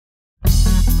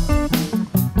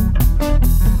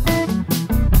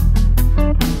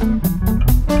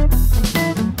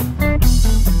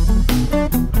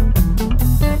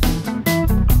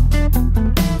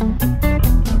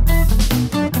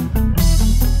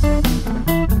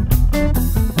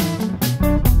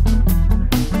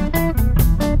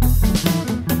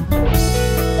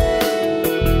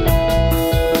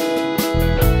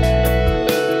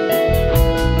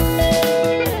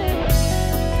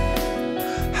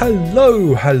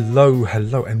Hello, hello,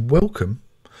 hello, and welcome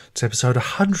to episode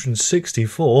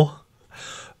 164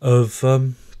 of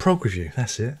Prog Review.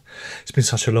 That's it. It's been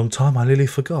such a long time, I nearly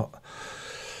forgot.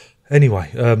 Anyway,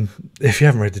 if you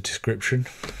haven't read the description,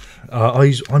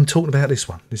 I'm talking about this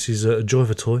one. This is A Joy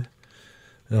of a Toy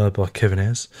by Kevin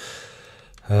Ayers.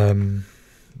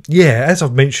 Yeah, as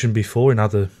I've mentioned before in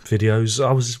other videos,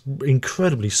 I was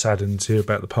incredibly saddened to hear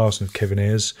about the passing of Kevin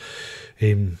Ayers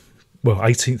in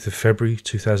 18th of February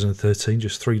 2013,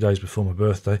 just 3 days before my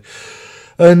birthday.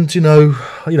 And you know,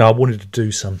 I wanted to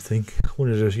do something. I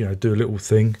wanted to, do a little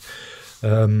thing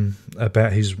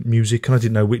about his music, and I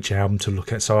didn't know which album to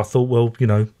look at. So I thought, well,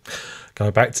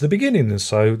 go back to the beginning. And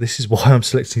so this is why I'm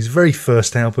selecting his very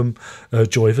first album,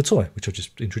 Joy of a Toy, which I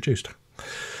just introduced.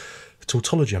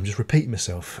 Tautology. I'm just repeating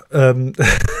myself.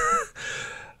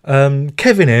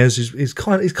 Kevin Ayers is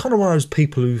kind of one of those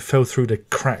people who fell through the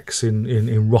cracks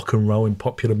in rock and roll, in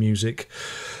popular music,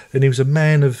 and he was a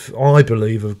man of, I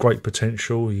believe, of great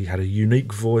potential. He had a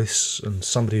unique voice and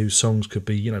somebody whose songs could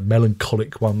be,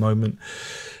 melancholic one moment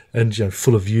and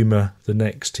full of humour the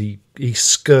next. He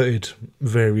skirted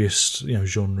various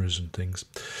genres and things,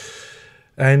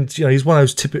 and he's one of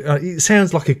those typical. It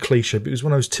sounds like a cliche, but he's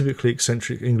one of those typically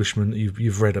eccentric Englishmen that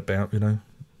you've read about,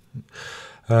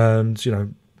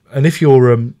 And if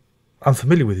you're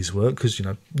unfamiliar with his work, because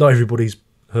not everybody's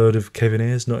heard of Kevin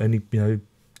Ayers, not any,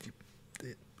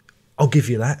 I'll give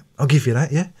you that.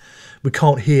 Yeah, we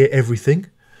can't hear everything,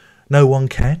 no one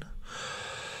can.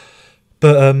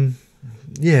 But I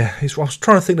was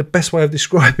trying to think the best way of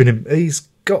describing him. He's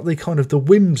got the kind of the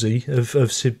whimsy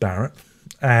of Syd Barrett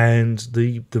and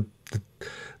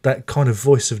that kind of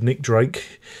voice of Nick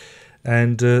Drake.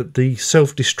 And the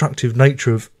self-destructive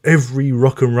nature of every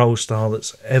rock and roll star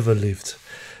that's ever lived.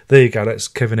 There you go. That's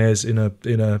Kevin Ayers in a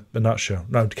nutshell.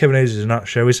 No, Kevin Ayers in a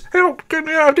nutshell is help get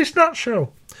me out of this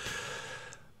nutshell.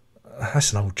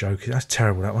 That's an old joke. That's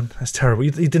terrible. That one. That's terrible. You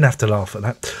didn't have to laugh at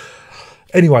that.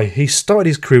 Anyway, he started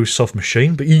his career with Soft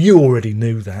Machine, but you already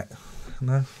knew that.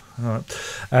 No, all right.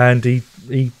 And he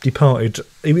departed.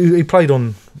 He played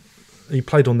on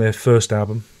their first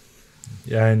album.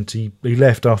 And he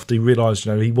left after he realised,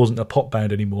 he wasn't a pop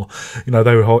band anymore.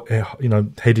 They were,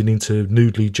 heading into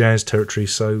noodly jazz territory.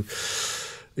 So,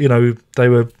 they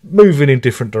were moving in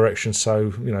different directions.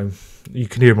 So, you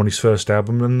can hear him on his first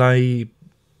album, and they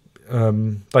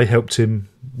helped him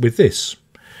with this.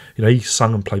 He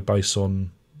sung and played bass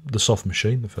on the Soft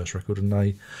Machine, the first record, and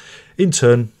they, in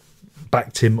turn,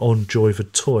 backed him on Joy of a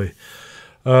Toy.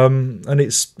 And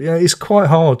it's quite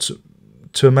hard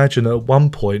to imagine that at one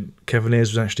point Kevin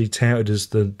Ayers was actually touted as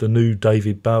the new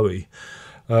David Bowie,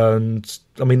 and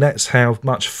I mean that's how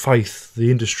much faith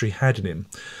the industry had in him.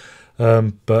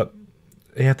 But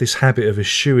he had this habit of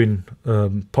eschewing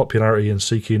popularity and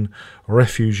seeking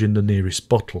refuge in the nearest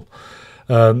bottle.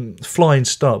 Flying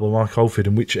Start by Mike Oldfield,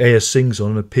 in which Ayers sings on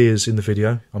and appears in the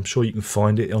video, I'm sure you can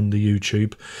find it on the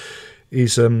YouTube,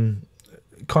 is kind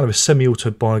of a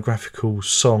semi-autobiographical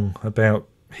song about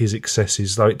his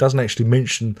excesses, though it doesn't actually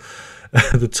mention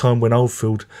the time when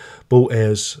Oldfield bought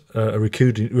Ayers a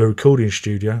recording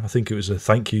studio. I think it was a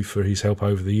thank you for his help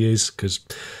over the years, because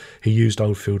he used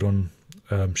Oldfield on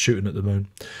Shooting at the Moon,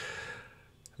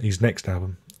 his next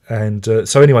album. And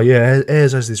so anyway,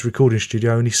 Ayers has this recording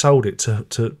studio, and he sold it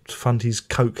to fund his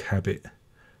coke habit.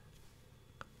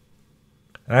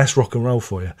 And that's rock and roll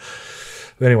for you.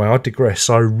 Anyway, I digress.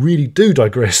 I really do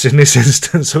digress in this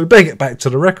instance, so we better get back to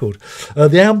the record.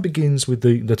 The album begins with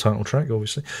the title track,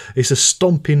 obviously. It's a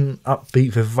stomping,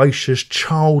 upbeat, vivacious,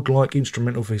 childlike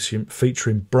instrumental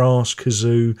featuring brass,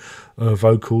 kazoo,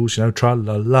 vocals,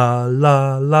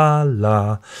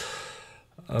 tra-la-la-la-la-la,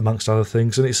 amongst other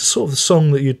things. And it's a sort of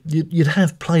song that you'd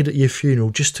have played at your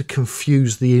funeral just to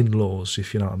confuse the in-laws,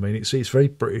 if you know what I mean. It's very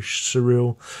British,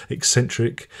 surreal,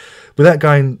 eccentric, without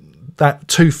going that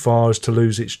too far as to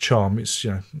lose its charm. It's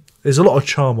there's a lot of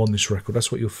charm on this record.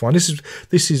 That's what you'll find.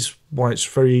 This is why it's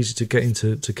very easy to get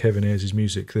into Kevin Ayers'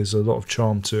 music. There's a lot of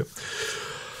charm to it.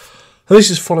 And this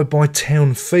is followed by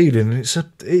Town Feeling, and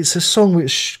it's a song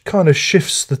which kind of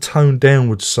shifts the tone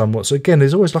downwards somewhat. So again,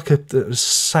 there's always like a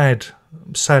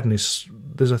sadness.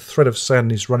 There's a thread of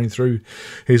sadness running through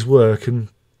his work, and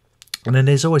then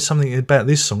there's always something about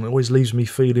this song that always leaves me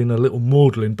feeling a little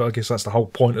maudlin, but I guess that's the whole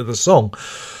point of the song.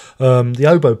 The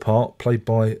oboe part, played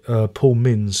by Paul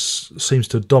Minns, seems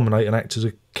to dominate and act as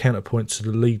a counterpoint to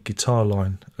the lead guitar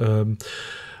line. And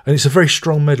it's a very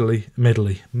strong medley.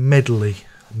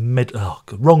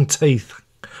 Wrong teeth.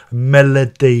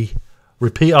 Melody.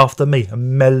 Repeat after me.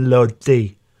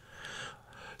 Melody.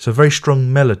 It's a very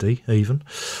strong melody, even,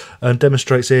 and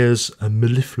demonstrates Ayers' a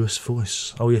mellifluous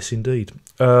voice. Oh, yes, indeed.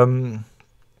 And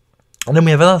then we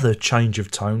have another change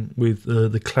of tone with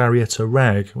the clarietta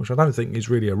rag, which I don't think is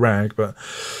really a rag, but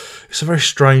it's a very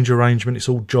strange arrangement. It's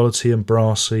all jollity and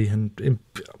brassy and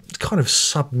kind of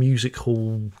sub-music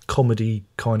hall comedy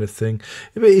kind of thing.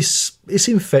 It's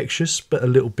infectious, but a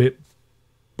little bit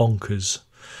bonkers.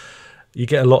 You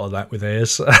get a lot of that with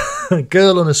Ayers.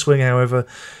 Girl on a Swing, however,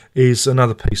 is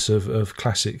another piece of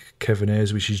classic Kevin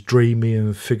Ayers, which is dreamy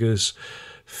and figures.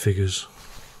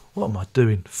 What am I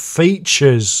doing?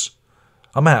 Features.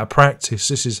 I'm out of practice.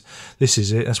 This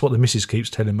is it. That's what the missus keeps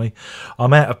telling me.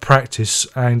 I'm out of practice,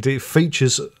 and it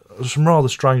features some rather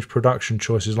strange production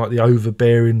choices, like the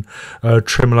overbearing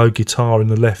tremolo guitar in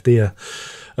the left ear.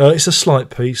 It's a slight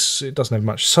piece. It doesn't have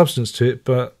much substance to it,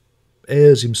 but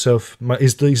Ayers himself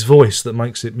is his voice that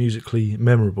makes it musically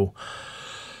memorable.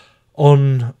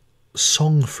 On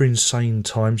Song for Insane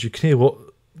Times, you can hear what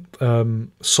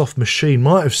Soft Machine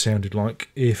might have sounded like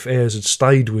if Ayers had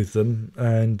stayed with them,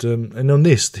 and on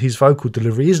this, his vocal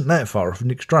delivery isn't that far off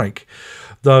Nick Drake,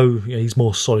 though he's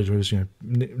more solid. Whereas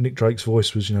Nick Drake's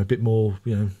voice was a bit more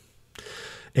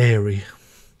airy,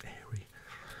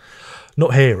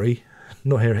 not hairy,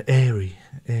 airy.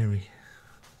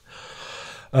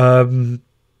 Problem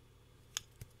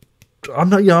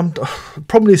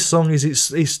with this song is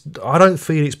it's I don't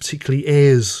feel it's particularly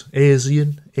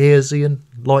Ayersian,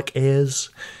 like Ayers,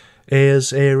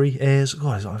 airy, Ayers.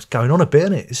 God, it's going on a bit,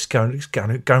 isn't it? It's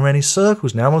going around in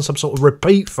circles now. I'm on some sort of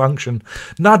repeat function.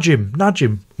 Nudge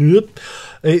him.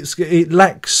 It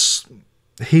lacks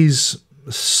his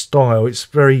style. It's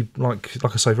very like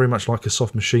I say, very much like a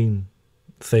Soft Machine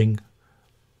thing.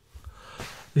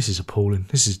 This is appalling.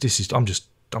 This is.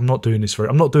 I'm not doing this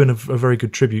I'm not doing a very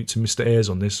good tribute to Mr. Ayers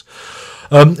on this.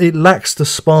 It lacks the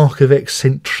spark of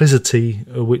eccentricity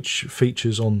which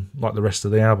features on like the rest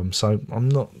of the album, so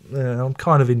I'm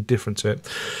kind of indifferent to it.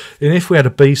 And if we had a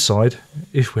B-side,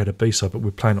 but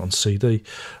we're playing it on CD,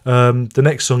 the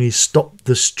next song is Stop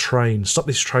This Train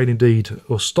Indeed,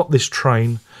 or Stop This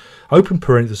Train, open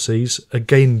parentheses,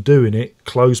 again doing it,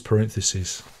 close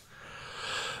parentheses.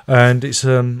 And it's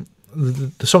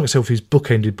the song itself is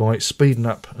bookended by it speeding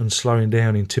up and slowing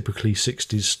down in typically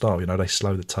 60s style. They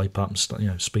slow the tape up and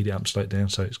speed it up and slow it down,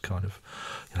 so it's kind of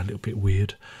a little bit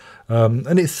weird.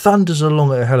 And it thunders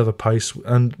along at a hell of a pace.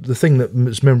 And the thing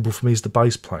that's memorable for me is the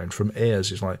bass playing from Ayers.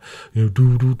 It's like do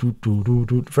do do do do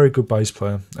do. Very good bass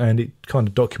player, and it kind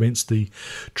of documents the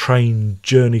train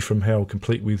journey from hell,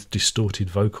 complete with distorted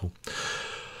vocal.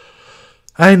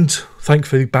 And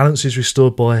thankfully, balance is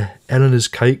restored by Eleanor's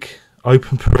Cake,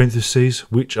 open parentheses,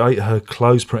 which ate her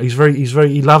close parentheses.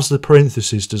 He loves the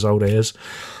parentheses, does old Ayers,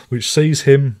 which sees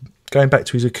him going back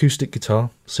to his acoustic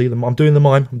guitar. I'm doing the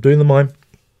mime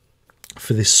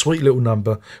for this sweet little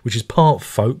number, which is part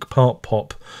folk, part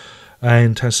pop,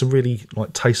 and has some really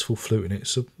tasteful flute in it.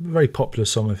 It's a very popular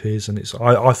song of his, and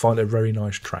I find it a very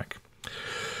nice track.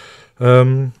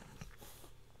 And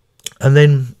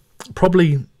then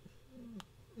probably,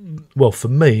 well, for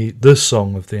me, the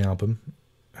song of the album.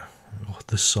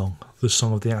 The song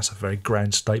of the album. That's a very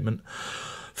grand statement.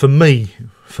 For me,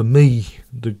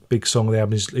 the big song of the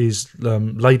album is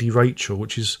Lady Rachel,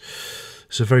 which is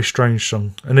a very strange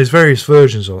song, and there's various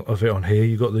versions of it on here.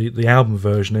 You've got the album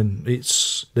version, and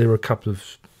there are a couple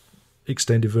of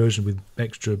extended versions with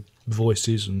extra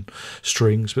voices and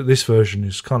strings, but this version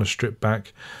is kind of stripped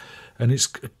back, and it's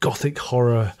gothic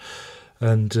horror,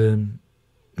 and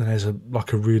there's a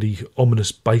really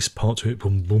ominous bass part to it,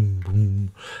 boom, boom,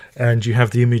 boom. And you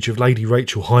have the image of Lady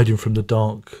Rachel hiding from the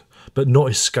dark, but not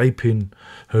escaping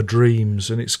her dreams.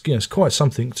 And it's quite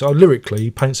something. So lyrically, he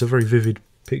paints a very vivid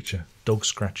picture. Dog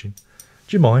scratching.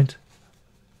 Do you mind?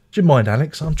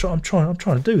 Alex? I'm trying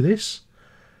to do this.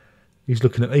 He's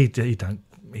looking at me. He don't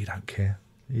care.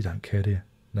 You don't care, do you?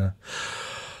 No.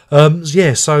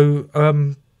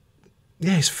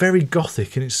 It's very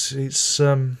gothic, and it's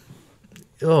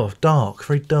dark,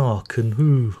 very dark, and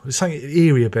there's something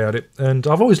eerie about it. And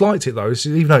I've always liked it though,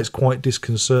 even though it's quite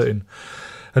disconcerting,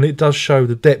 and it does show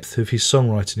the depth of his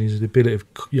songwriting, his ability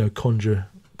to conjure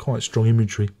quite strong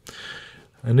imagery.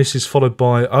 And this is followed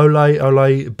by Ole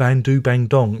Ole Bandu Bang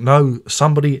Dong. No,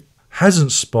 somebody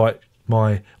hasn't spiked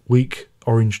my weak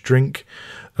orange drink.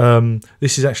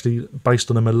 This is actually based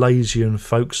on a Malaysian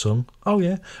folk song. Oh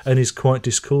yeah, and is quite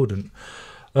discordant.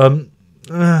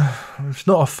 It's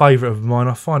not a favourite of mine.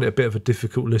 I find it a bit of a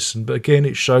difficult listen, but again,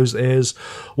 it shows that Ayers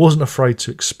wasn't afraid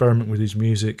to experiment with his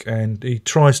music, and he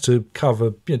tries to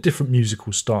cover different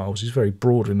musical styles. He's very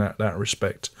broad in that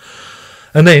respect.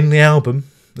 And then the album,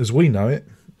 as we know it,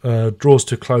 draws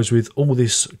to a close with All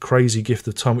This Crazy Gift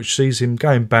of Time, which sees him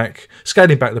going back,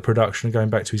 scaling back the production and going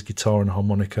back to his guitar and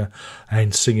harmonica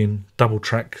and singing double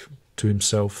track to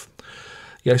himself.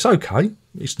 Yeah, it's okay.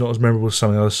 It's not as memorable as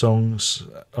some of the other songs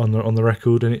on the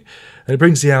record, and it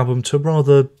brings the album to a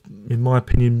rather, in my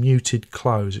opinion, muted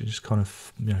close. It just kind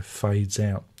of fades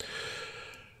out.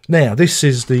 Now, this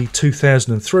is the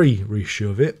 2003 reissue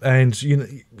of it, and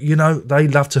you know they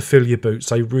love to fill your boots.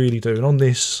 They really do. And on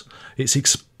this, it's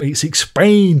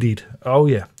expanded. Oh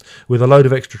yeah, with a load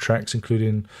of extra tracks,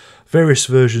 including various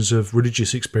versions of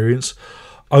Religious Experience,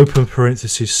 open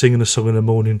parenthesis, singing a song in the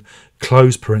morning,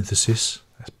 close parenthesis.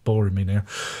 That's boring me now.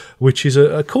 Which is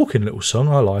a corking little song.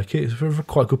 I like it. It's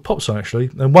quite a good pop song actually.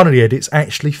 And one of the edits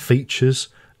actually features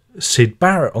Syd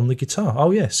Barrett on the guitar. Oh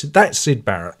yes, that's Syd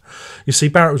Barrett. You see,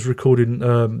 Barrett was recording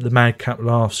the Madcap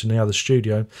Laughs in the other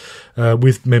studio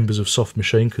with members of Soft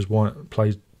Machine, because White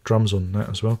plays drums on that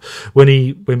as well.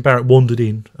 When Barrett wandered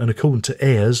in, and according to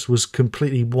Ayers, was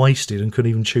completely wasted and couldn't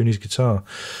even tune his guitar.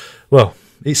 Well,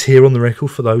 it's here on the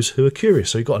record for those who are curious.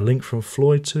 So you've got a link from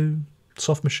Floyd to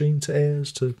Soft Machine to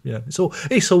Ayers to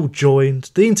it's all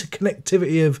joined. The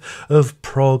interconnectivity of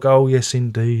prog. Oh yes,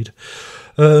 indeed.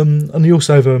 And you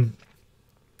also have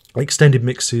extended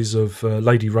mixes of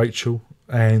Lady Rachel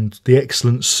and the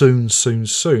excellent Soon, Soon,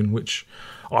 Soon, which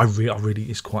I really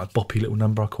is quite a boppy little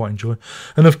number. I quite enjoy.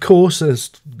 And of course,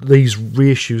 as these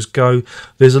reissues go,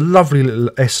 there's a lovely little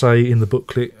essay in the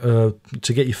booklet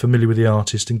to get you familiar with the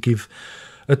artist and give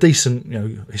a decent,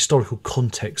 historical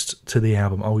context to the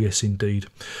album. Oh yes, indeed.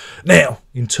 Now,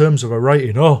 in terms of a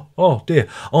rating, oh dear,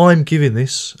 I'm giving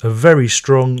this a very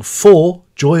strong 4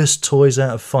 joyous toys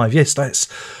out of 5. Yes, that's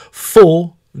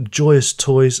 4 joyous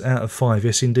toys out of 5.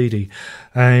 Yes, indeedy.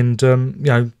 And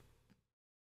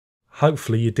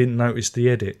hopefully you didn't notice the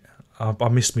edit. I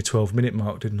missed my 12-minute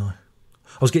mark, didn't I?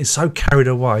 I was getting so carried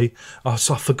away,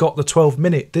 so I forgot the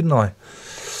 12-minute, didn't I?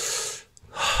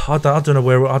 I don't know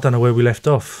where we left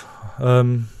off.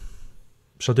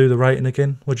 Shall I do the rating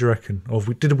again? What do you reckon? Or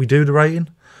did we do the rating?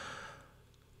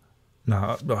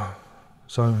 No.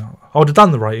 So I would have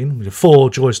done the rating. We did 4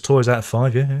 joyous toys out of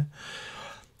 5. Yeah.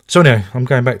 So anyway, I'm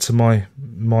going back to my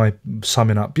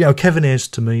summing up. Kevin Ayers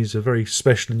to me is a very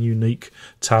special and unique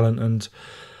talent, and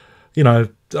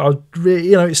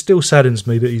it still saddens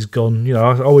me that he's gone.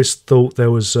 I always thought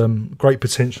there was great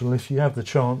potential. If you have the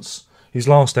chance, his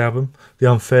last album,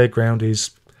 The Unfair Ground,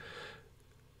 is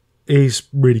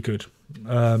really good,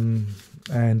 and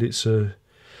it's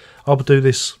I'll do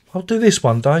this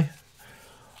one day,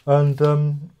 and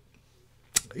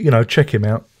check him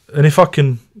out. And if I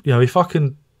can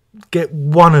get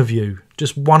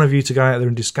just one of you to go out there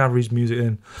and discover his music,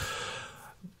 then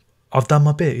I've done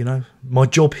my bit. My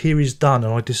job here is done,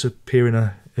 and I disappear in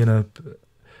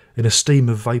a steam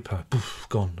of vapour. Poof,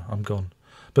 gone. I'm gone.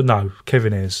 But no,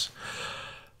 Kevin Ayers,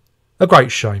 a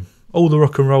great shame. All the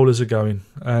rock and rollers are going,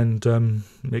 and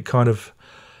it kind of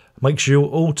makes you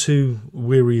all too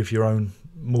weary of your own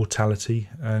mortality.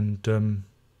 And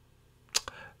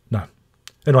no.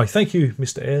 Anyway, thank you,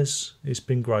 Mr. Ayers. It's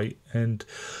been great, and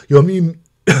your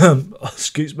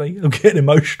excuse me, I'm getting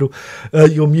emotional.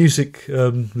 Your music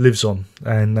lives on,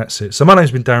 and that's it. So my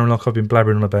name's been Darren Locke. I've been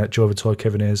blabbering on about Joy of a Toy,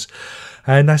 Kevin Ayers,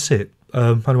 and that's it.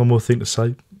 Only one more thing to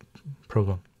say. Prog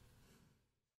on.